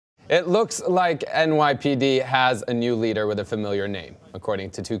It looks like NYPD has a new leader with a familiar name. According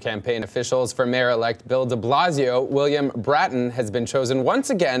to two campaign officials for Mayor-elect Bill de Blasio, William Bratton has been chosen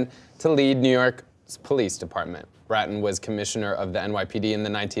once again to lead New York's police department. Bratton was commissioner of the NYPD in the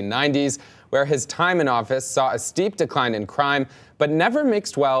 1990s, where his time in office saw a steep decline in crime, but never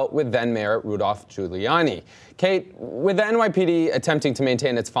mixed well with then-Mayor Rudolph Giuliani. Kate, with the NYPD attempting to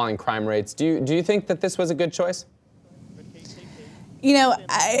maintain its falling crime rates, do you think that this was a good choice? You know,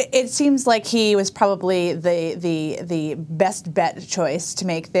 it seems like he was probably the best bet choice to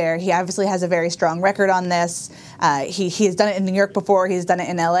make there. He obviously has a very strong record on this. He has done it in New York before. He's done it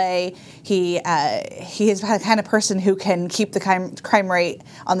in LA. He is the kind of person who can keep the crime rate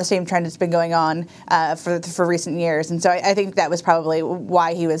on the same trend that's been going on for recent years. And so I think that was probably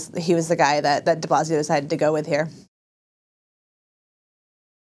why he was the guy that de Blasio decided to go with here.